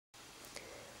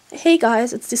Hey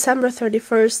guys, it's December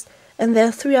 31st, and there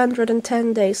are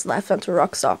 310 days left until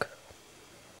Rockstock.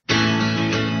 Let's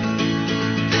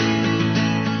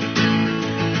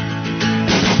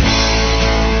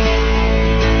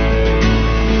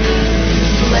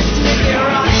make it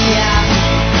rock, yeah.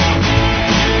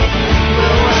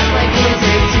 We'll act like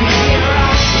wizards, make it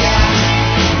rock, yeah.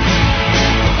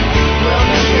 We'll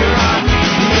make it rock,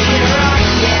 yeah.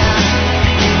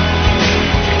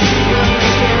 We'll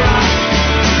make it rock,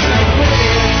 like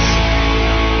wizards.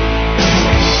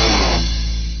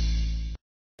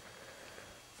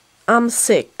 I'm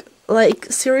sick. Like,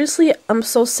 seriously, I'm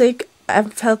so sick. I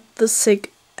haven't felt this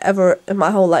sick ever in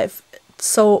my whole life. It's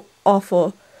so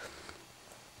awful.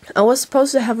 I was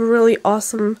supposed to have a really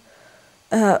awesome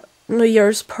New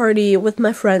Year's party with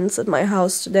my friends at my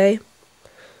house today,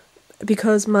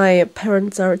 because my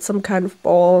parents are at some kind of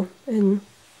ball in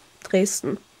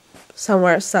Dresden,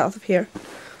 somewhere south of here.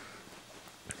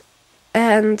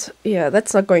 And yeah,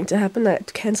 that's not going to happen. I had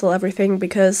to cancel everything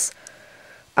because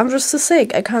I'm just so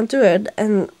sick. I can't do it.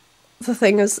 And the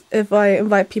thing is, if I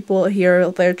invite people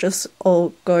here, they're just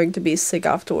all going to be sick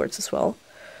afterwards as well.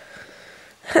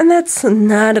 And that's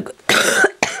not a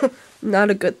not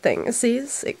a good thing. See,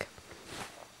 sick.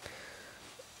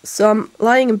 So I'm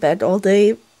lying in bed all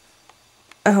day,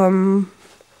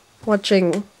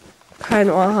 watching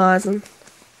Hasen,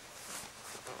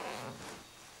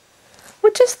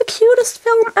 which is the cutest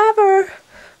film ever.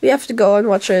 We have to go and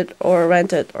watch it or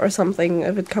rent it or something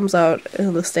if it comes out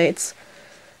in the States.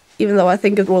 Even though I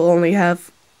think it will only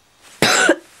have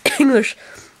English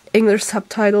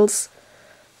subtitles,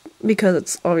 because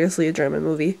it's obviously a German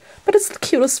movie. But it's the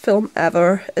cutest film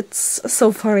ever. It's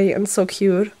so funny and so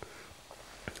cute.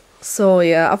 So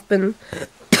yeah, I've been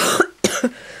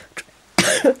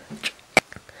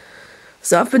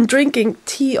drinking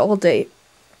tea all day.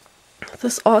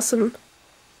 This awesome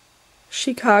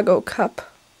Chicago cup.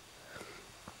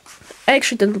 I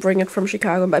actually didn't bring it from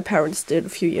Chicago. My parents did a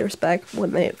few years back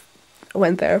when they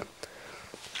went there.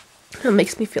 It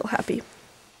makes me feel happy.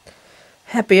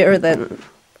 Happier than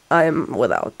I am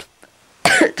without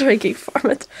drinking from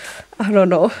it. I don't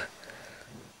know.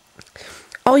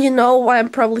 Oh, you know why I'm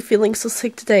probably feeling so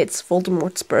sick today? It's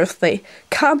Voldemort's birthday.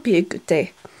 Can't be a good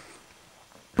day.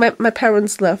 My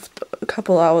parents left a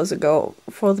couple hours ago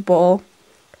for the ball.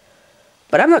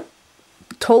 But I'm not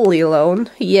totally alone.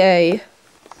 Yay.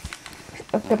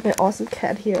 I've got my awesome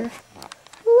cat here.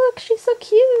 Look, she's so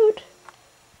cute.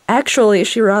 Actually,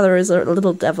 she rather is a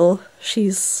little devil.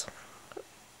 She's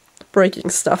breaking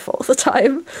stuff all the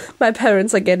time. My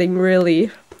parents are getting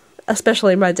really,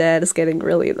 especially my dad is getting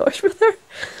really annoyed with her.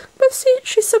 But see,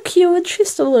 she's so cute. She's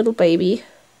still a little baby.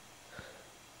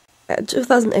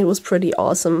 2008 was pretty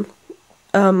awesome.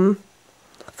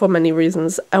 For many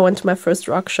reasons. I went to my first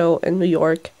rock show in New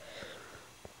York.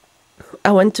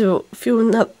 I went to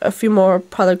a few more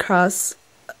podcast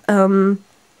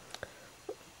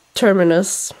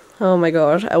terminus. Oh my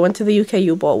god. I went to the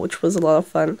UKU ball, which was a lot of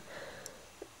fun.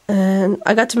 And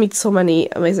I got to meet so many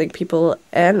amazing people,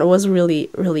 and it was a really,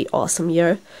 really awesome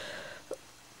year.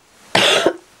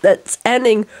 That's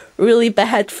ending really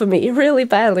bad for me, really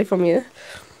badly for me.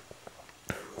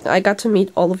 I got to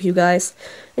meet all of you guys,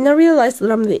 and I realized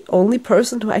that I'm the only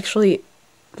person who actually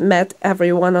met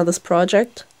everyone on this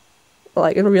project,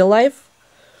 like in real life.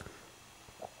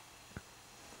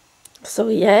 So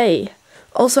yay.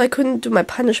 Also, I couldn't do my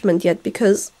punishment yet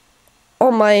because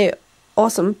all my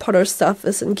awesome Potter stuff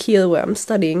is in Kiel, where I'm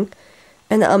studying,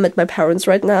 and I'm at my parents'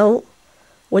 right now,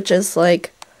 which is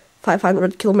like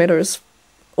 500 kilometers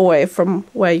away from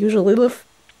where I usually live.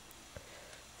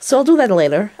 So I'll do that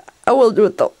later. I will do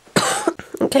it though.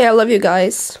 Okay, I love you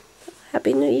guys.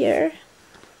 Happy New Year.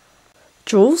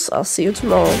 Jules, I'll see you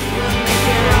tomorrow. We'll make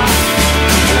it rock,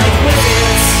 like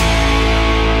wizards.